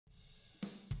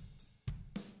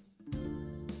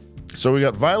So we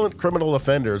got violent criminal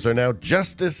offenders are now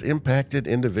justice-impacted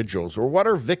individuals. Or what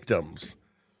are victims?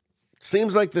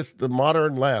 Seems like the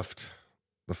modern left,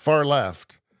 the far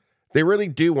left, they really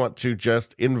do want to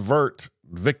just invert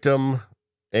victim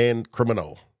and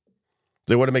criminal.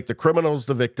 They want to make the criminals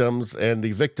the victims and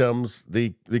the victims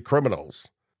the criminals.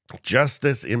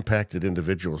 Justice-impacted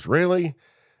individuals. Really?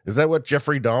 Is that what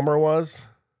Jeffrey Dahmer was?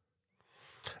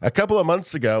 A couple of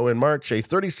months ago, in March, a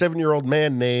 37-year-old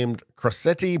man named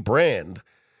Crossetti Brand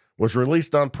was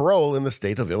released on parole in the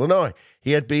state of Illinois.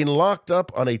 He had been locked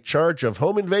up on a charge of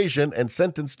home invasion and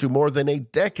sentenced to more than a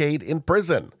decade in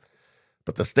prison.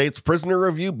 But the state's Prisoner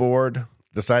Review Board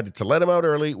decided to let him out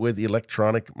early with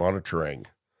electronic monitoring.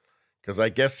 Because I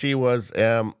guess he was,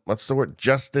 what's the word?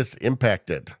 Justice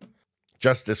impacted.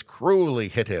 Justice cruelly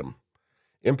hit him,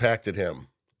 impacted him.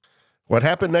 What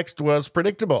happened next was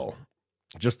predictable.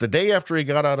 Just a day after he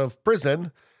got out of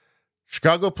prison,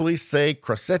 Chicago police say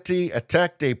Crossetti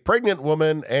attacked a pregnant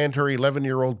woman and her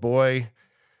 11-year-old boy.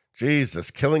 Jesus,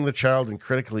 killing the child and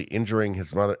critically injuring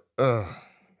his mother. Ugh.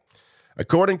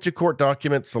 According to court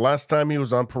documents, the last time he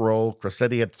was on parole,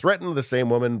 Crossetti had threatened the same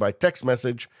woman by text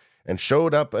message and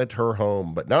showed up at her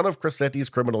home. But none of Crossetti's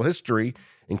criminal history,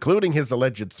 including his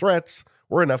alleged threats,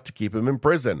 were enough to keep him in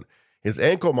prison. His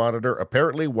ankle monitor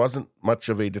apparently wasn't much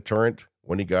of a deterrent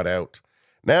when he got out.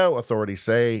 Now, authorities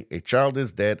say a child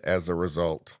is dead as a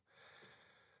result.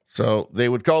 So they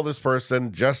would call this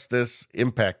person justice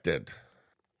impacted.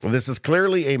 This is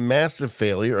clearly a massive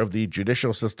failure of the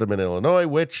judicial system in Illinois,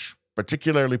 which,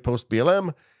 particularly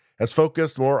post-BLM, has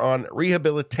focused more on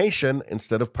rehabilitation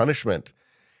instead of punishment.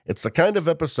 It's the kind of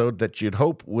episode that you'd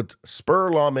hope would spur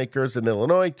lawmakers in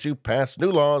Illinois to pass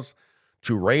new laws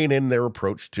to rein in their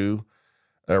approach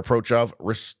of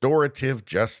restorative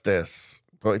justice.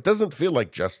 Well, it doesn't feel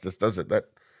like justice, does it? That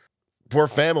poor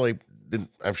family,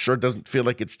 I'm sure, doesn't feel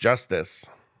like it's justice.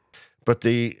 But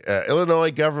the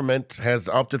Illinois government has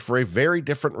opted for a very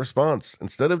different response.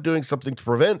 Instead of doing something to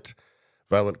prevent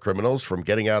violent criminals from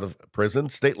getting out of prison,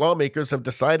 state lawmakers have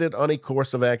decided on a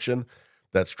course of action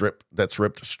that's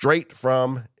ripped straight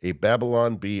from a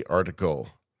Babylon Bee article.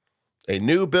 A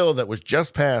new bill that was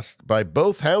just passed by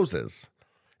both houses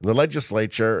in the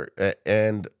legislature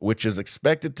and which is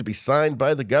expected to be signed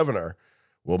by the governor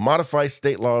will modify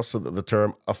state law so that the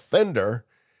term offender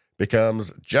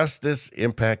becomes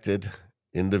justice-impacted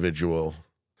individual.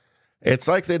 It's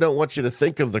like they don't want you to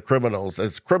think of the criminals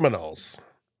as criminals.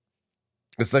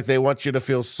 It's like they want you to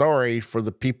feel sorry for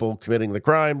the people committing the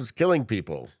crimes, killing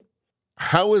people.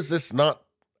 How is this not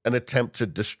an attempt to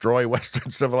destroy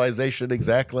Western civilization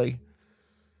exactly?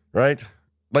 Right?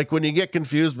 Like when you get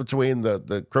confused between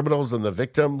the criminals and the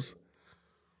victims,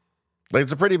 like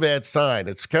it's a pretty bad sign.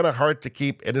 It's kind of hard to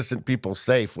keep innocent people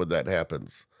safe when that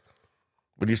happens.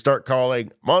 When you start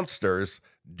calling monsters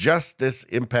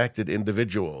justice-impacted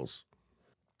individuals.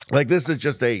 Like this is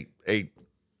just a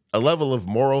level of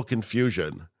moral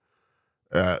confusion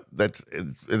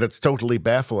that's totally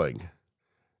baffling.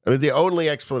 I mean, the only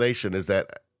explanation is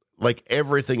that, like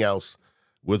everything else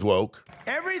with woke,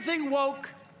 everything woke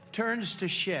turns to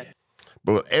shit.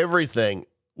 But with everything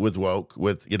with woke,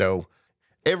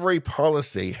 every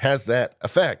policy has that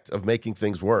effect of making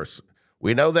things worse.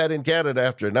 We know that in Canada,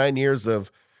 after 9 years of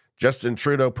Justin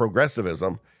Trudeau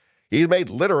progressivism, he's made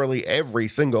literally every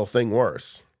single thing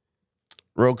worse.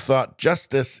 Rogue thought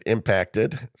justice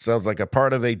impacted sounds like a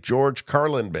part of a George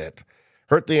Carlin bit.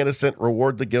 Hurt the innocent,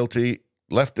 reward the guilty.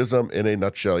 Leftism in a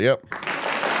nutshell. Yep.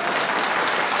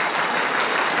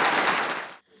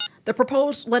 The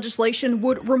proposed legislation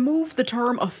would remove the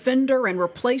term offender and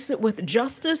replace it with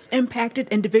justice-impacted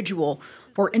individual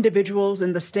for individuals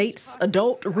in the state's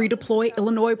Adult Redeploy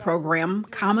Illinois program,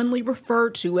 commonly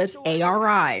referred to as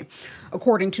ARI.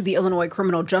 According to the Illinois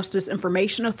Criminal Justice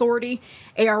Information Authority,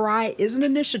 ARI is an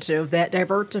initiative that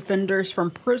diverts offenders from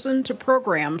prison to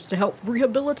programs to help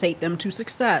rehabilitate them to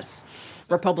success.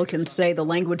 Republicans say the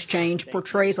language change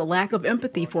portrays a lack of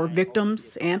empathy for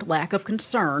victims and lack of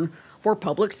concern for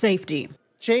public safety.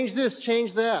 Change this,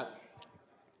 change that.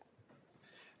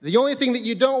 The only thing that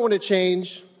you don't want to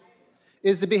change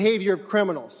is the behavior of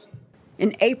criminals.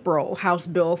 In April, House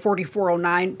Bill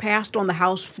 4409 passed on the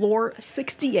House floor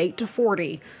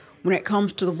 68-40. When it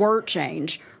comes to the word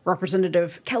change,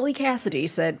 Representative Kelly Cassidy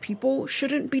said people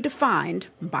shouldn't be defined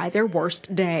by their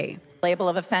worst day. Label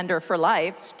of offender for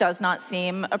life does not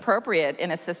seem appropriate in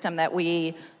a system that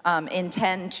we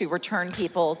intend to return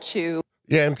people to.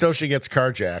 Yeah, until she gets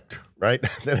carjacked, right?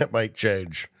 Then it might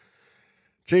change.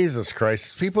 Jesus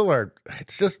Christ.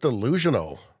 It's just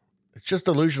delusional. It's just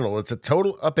delusional. It's a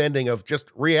total upending of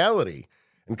just reality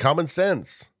and common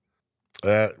sense.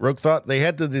 Roque thought they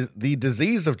had the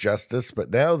disease of justice,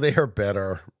 but now they are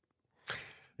better.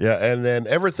 Yeah, and then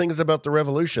everything's about the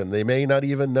revolution. They may not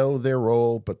even know their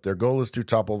role, but their goal is to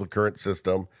topple the current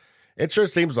system. It sure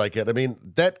seems like it. I mean,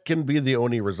 that can be the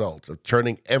only result of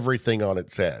turning everything on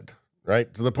its head,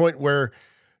 right? To the point where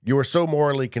you are so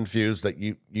morally confused that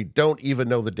you don't even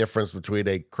know the difference between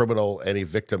a criminal and a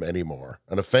victim anymore,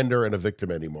 an offender and a victim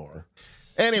anymore.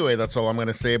 Anyway, that's all I'm going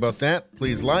to say about that.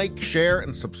 Please like, share,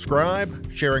 and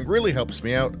subscribe. Sharing really helps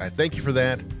me out. I thank you for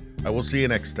that. I will see you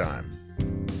next time.